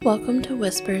Welcome to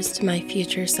Whispers to My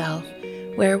Future Self,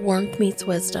 where warmth meets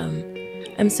wisdom.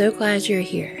 I'm so glad you're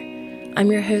here.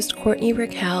 I'm your host, Courtney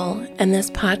Raquel, and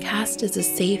this podcast is a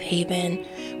safe haven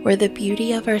where the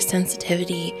beauty of our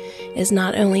sensitivity is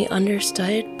not only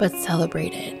understood, but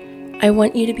celebrated. I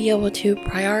want you to be able to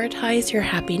prioritize your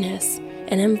happiness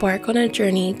and embark on a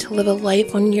journey to live a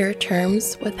life on your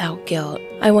terms without guilt.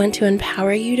 I want to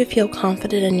empower you to feel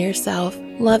confident in yourself,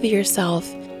 love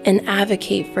yourself, and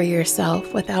advocate for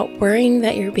yourself without worrying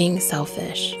that you're being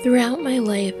selfish. Throughout my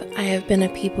life, I have been a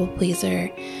people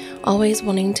pleaser, always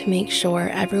wanting to make sure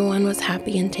everyone was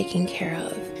happy and taken care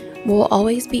of. We'll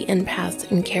always be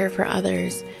empaths and care for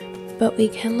others, but we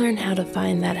can learn how to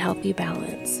find that healthy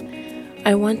balance.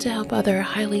 I want to help other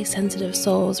highly sensitive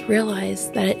souls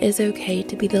realize that it is okay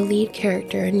to be the lead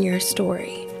character in your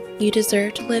story. You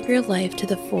deserve to live your life to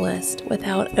the fullest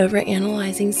without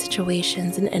overanalyzing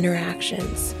situations and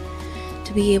interactions.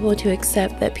 To be able to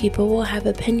accept that people will have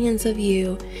opinions of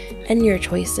you and your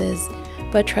choices,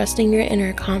 but trusting your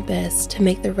inner compass to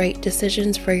make the right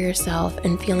decisions for yourself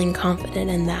and feeling confident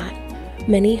in that.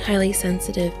 Many highly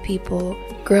sensitive people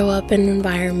grow up in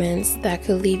environments that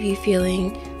could leave you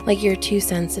feeling like you're too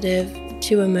sensitive,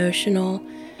 too emotional,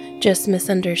 just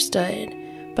misunderstood.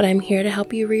 But I'm here to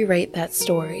help you rewrite that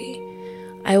story.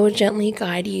 I will gently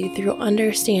guide you through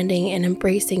understanding and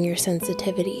embracing your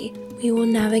sensitivity. We will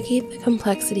navigate the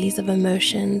complexities of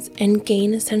emotions and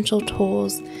gain essential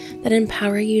tools that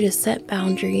empower you to set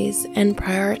boundaries and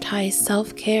prioritize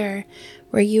self-care,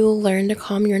 where you will learn to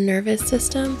calm your nervous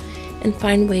system and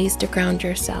find ways to ground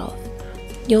yourself.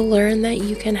 You'll learn that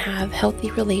you can have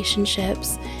healthy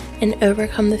relationships and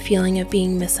overcome the feeling of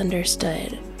being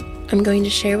misunderstood. I'm going to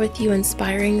share with you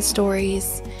inspiring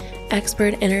stories,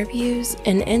 expert interviews,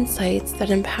 and insights that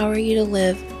empower you to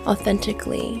live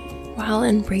authentically while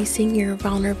embracing your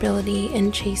vulnerability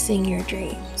and chasing your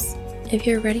dreams. If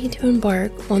you're ready to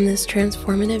embark on this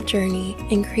transformative journey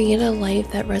and create a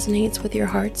life that resonates with your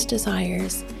heart's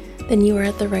desires, then you are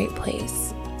at the right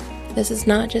place. This is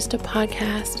not just a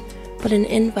podcast, but an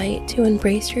invite to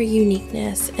embrace your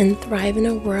uniqueness and thrive in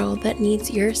a world that needs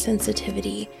your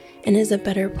sensitivity and is a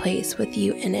better place with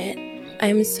you in it. I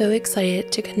am so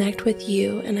excited to connect with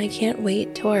you, and I can't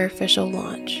wait till our official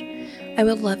launch. I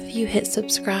would love if you hit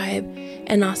subscribe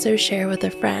and also share with a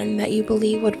friend that you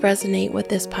believe would resonate with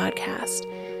this podcast.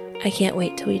 I can't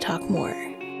wait till we talk more.